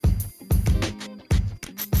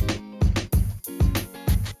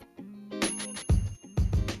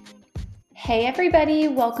Hey everybody,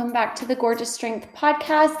 welcome back to the Gorgeous Strength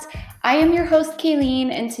Podcast. I am your host, Kayleen,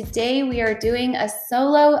 and today we are doing a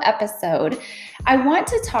solo episode. I want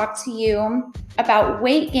to talk to you about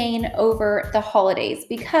weight gain over the holidays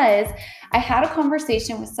because I had a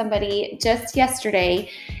conversation with somebody just yesterday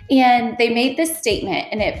and they made this statement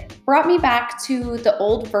and it brought me back to the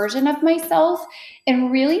old version of myself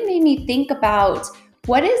and really made me think about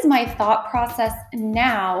what is my thought process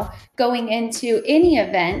now going into any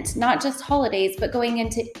event, not just holidays, but going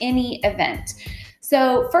into any event.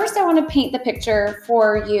 So first I want to paint the picture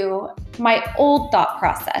for you, my old thought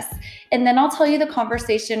process, and then I'll tell you the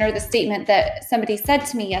conversation or the statement that somebody said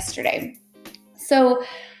to me yesterday. So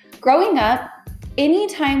growing up,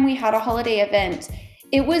 anytime we had a holiday event,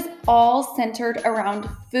 it was all centered around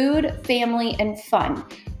food, family, and fun.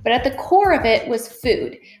 But at the core of it was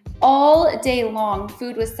food. All day long,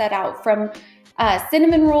 food was set out from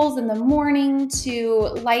cinnamon rolls in the morning to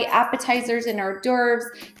light appetizers and hors d'oeuvres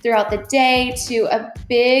throughout the day to a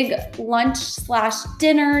big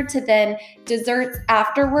lunch/dinner to then desserts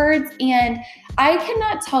afterwards. And I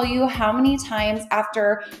cannot tell you how many times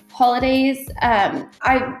after holidays,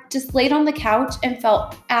 I just laid on the couch and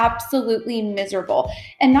felt absolutely miserable.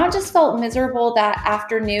 And not just felt miserable that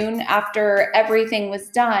afternoon after everything was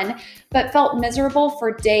done, but felt miserable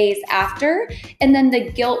for days after. And then the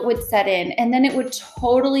guilt would set in and then it would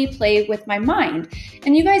totally play with my mind.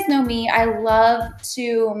 And you guys know me, I love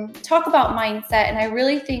to talk about mindset. And I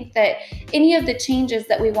really think that any of the changes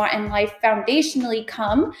that we want in life foundationally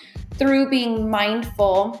come through being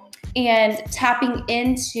mindful and tapping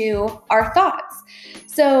into our thoughts.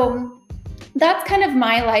 So that's kind of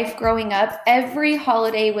my life growing up. Every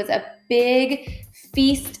holiday was a big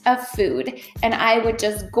feast of food, and I would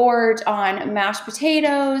just gorge on mashed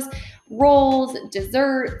potatoes, rolls,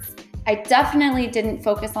 desserts. I definitely didn't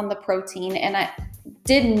focus on the protein, and I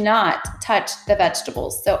did not touch the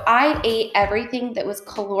vegetables. So I ate everything that was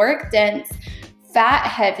caloric dense, fat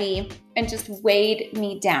heavy, and just weighed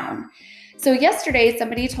me down. So yesterday,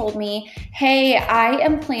 somebody told me, hey, I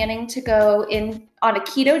am planning to go in on a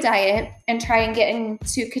keto diet and try and get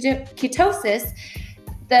into ketosis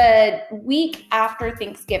the week after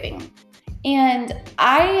Thanksgiving. And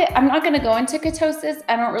I'm not going to go into ketosis.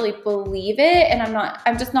 I don't really believe it. And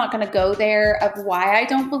I'm just not going to go there of why I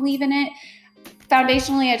don't believe in it.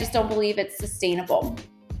 Foundationally, I just don't believe it's sustainable.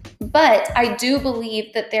 But I do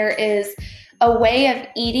believe that there is a way of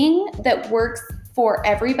eating that works for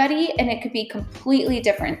everybody, and it could be completely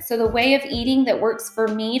different. So the way of eating that works for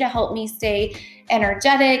me to help me stay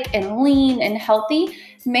energetic and lean and healthy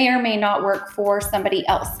may or may not work for somebody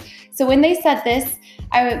else. So when they said this,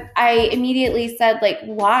 I immediately said, like,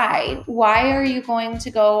 why? Why are you going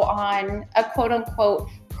to go on a quote unquote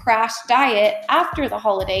crash diet after the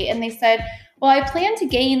holiday? And they said, well, I plan to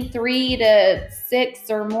gain 3 to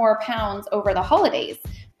 6 or more pounds over the holidays.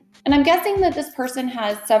 And I'm guessing that this person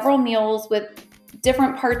has several meals with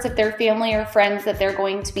different parts of their family or friends that they're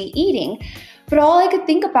going to be eating. But all I could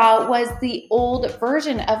think about was the old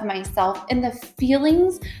version of myself and the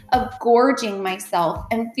feelings of gorging myself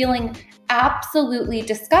and feeling absolutely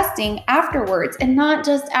disgusting afterwards. And not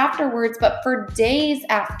just afterwards, but for days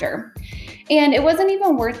after. And it wasn't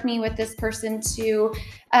even worth me with this person to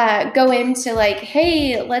go into like,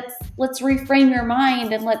 hey, let's reframe your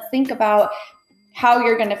mind and let's think about how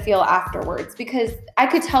you're going to feel afterwards, because I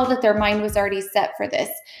could tell that their mind was already set for this.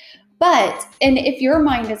 And if your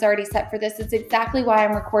mind is already set for this, it's exactly why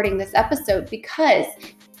I'm recording this episode, because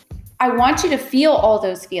I want you to feel all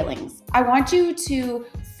those feelings. I want you to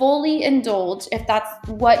fully indulge if that's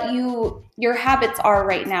what your habits are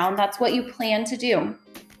right now, and that's what you plan to do.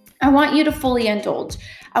 I want you to fully indulge.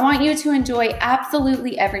 I want you to enjoy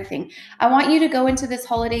absolutely everything. I want you to go into this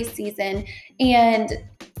holiday season and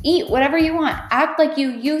eat whatever you want. Act like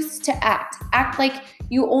you used to act. Act like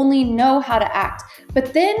you only know how to act.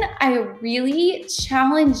 But then I really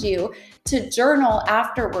challenge you to journal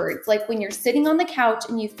afterwards. Like when you're sitting on the couch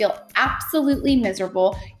and you feel absolutely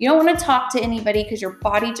miserable, you don't want to talk to anybody because your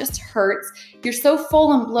body just hurts. You're so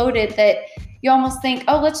full and bloated that you almost think,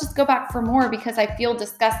 oh, let's just go back for more because I feel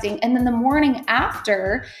disgusting. And then the morning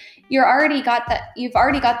after, you've already got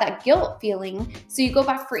that guilt feeling. So you go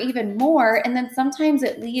back for even more. And then sometimes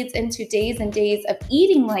it leads into days and days of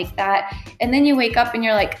eating like that. And then you wake up and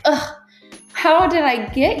you're like, ugh, how did I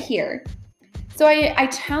get here? So I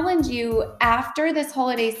challenge you after this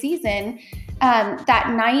holiday season,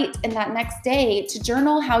 that night and that next day, to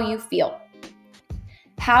journal how you feel.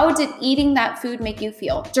 How did eating that food make you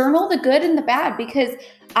feel? Journal the good and the bad, because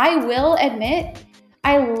I will admit,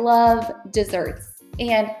 I love desserts.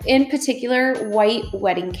 and in particular, white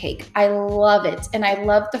wedding cake. I love it. And I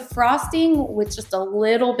love the frosting with just a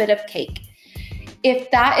little bit of cake.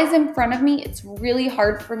 If that is in front of me, it's really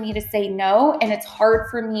hard for me to say no, and it's hard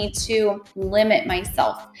for me to limit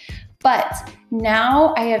myself. But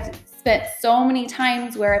now I have spent so many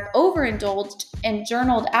times where I've overindulged and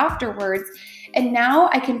journaled afterwards, and now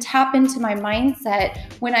I can tap into my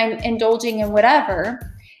mindset when I'm indulging in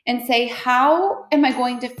whatever and say, how am I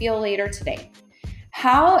going to feel later today?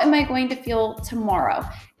 How am I going to feel tomorrow?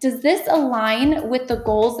 Does this align with the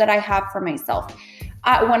goals that I have for myself?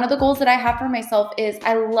 One of the goals that I have for myself is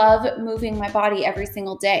I love moving my body every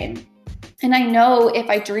single day. And I know if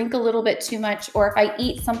I drink a little bit too much, or if I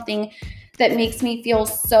eat something that makes me feel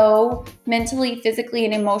so mentally, physically,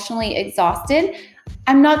 and emotionally exhausted,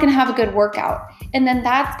 I'm not going to have a good workout. And then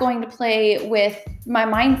that's going to play with my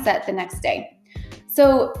mindset the next day.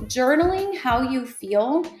 So journaling how you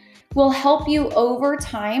feel will help you over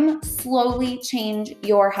time slowly change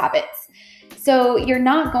your habits. So you're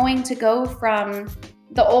not going to go from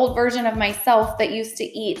the old version of myself that used to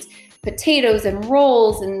eat potatoes and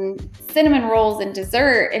rolls and cinnamon rolls and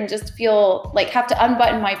dessert and just feel like have to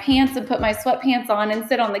unbutton my pants and put my sweatpants on and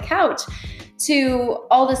sit on the couch, to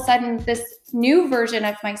all of a sudden this new version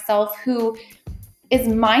of myself who is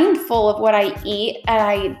mindful of what I eat, and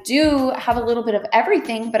I do have a little bit of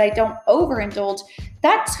everything, but I don't overindulge.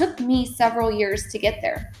 That took me several years to get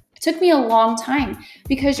there. It took me a long time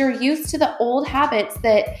because you're used to the old habits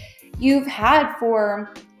that you've had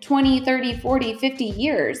for 20, 30, 40, 50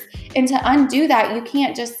 years. And to undo that, you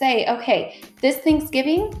can't just say, okay, this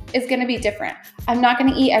Thanksgiving is going to be different. I'm not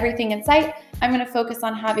going to eat everything in sight. I'm going to focus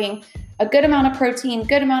on having a good amount of protein,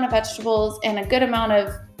 good amount of vegetables, and a good amount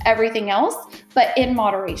of everything else, but in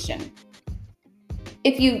moderation.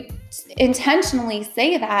 If you intentionally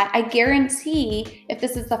say that, I guarantee if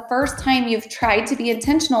this is the first time you've tried to be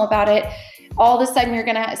intentional about it, all of a sudden you're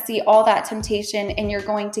going to see all that temptation and you're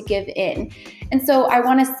going to give in. And so I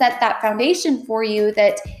want to set that foundation for you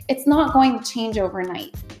that it's not going to change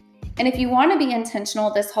overnight. And if you want to be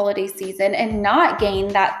intentional this holiday season and not gain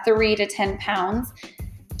that 3 to 10 pounds,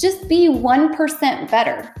 just be 1%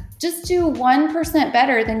 better. Just do 1%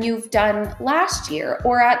 better than you've done last year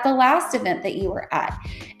or at the last event that you were at.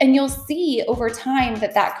 And you'll see over time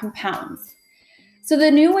that that compounds. So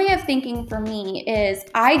the new way of thinking for me is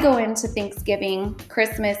I go into Thanksgiving,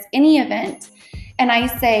 Christmas, any event, and I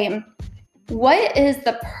say, what is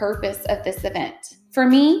the purpose of this event? For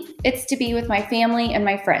me, it's to be with my family and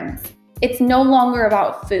my friends. It's no longer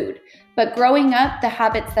about food. But growing up, the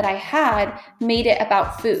habits that I had made it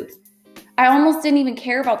about food. I almost didn't even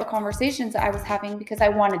care about the conversations that I was having because I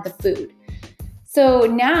wanted the food. So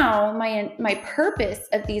now my purpose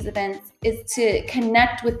of these events is to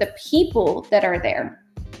connect with the people that are there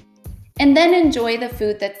and then enjoy the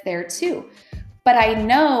food that's there too. But I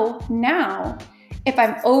know now if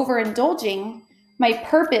I'm overindulging, my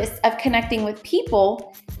purpose of connecting with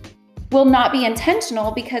people will not be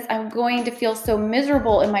intentional because I'm going to feel so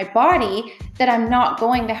miserable in my body that I'm not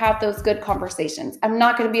going to have those good conversations. I'm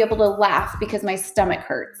not going to be able to laugh because my stomach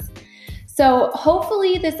hurts. So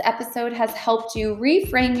hopefully this episode has helped you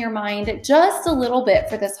reframe your mind just a little bit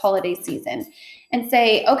for this holiday season and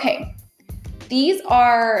say, okay,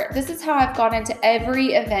 this is how I've gone into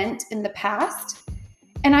every event in the past,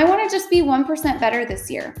 and I want to just be 1% better this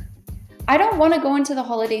year. I don't want to go into the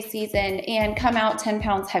holiday season and come out 10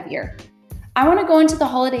 pounds heavier. I want to go into the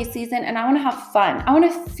holiday season and I want to have fun. I want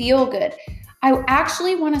to feel good. I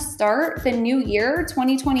actually want to start the new year,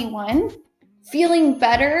 2021, feeling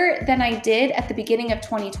better than I did at the beginning of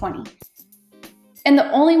 2020. And the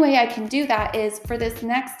only way I can do that is for this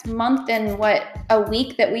next month and a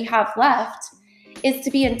week that we have left is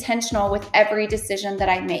to be intentional with every decision that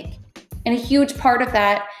I make. And a huge part of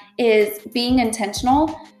that is being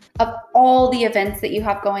intentional of all the events that you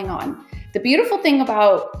have going on. The beautiful thing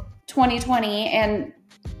about 2020 and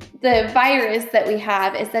the virus that we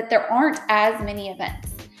have is that there aren't as many events.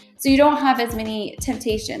 So you don't have as many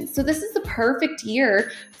temptations. So this is the perfect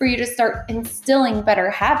year for you to start instilling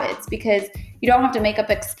better habits because you don't have to make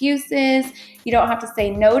up excuses. You don't have to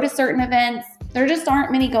say no to certain events. There just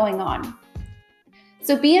aren't many going on.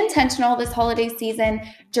 So be intentional this holiday season,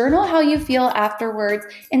 journal how you feel afterwards,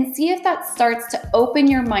 and see if that starts to open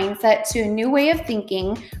your mindset to a new way of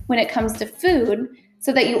thinking when it comes to food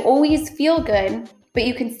so that you always feel good, but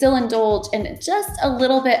you can still indulge in just a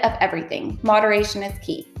little bit of everything. Moderation is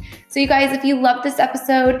key. So you guys, if you love this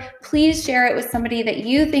episode, please share it with somebody that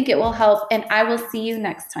you think it will help, and I will see you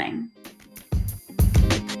next time.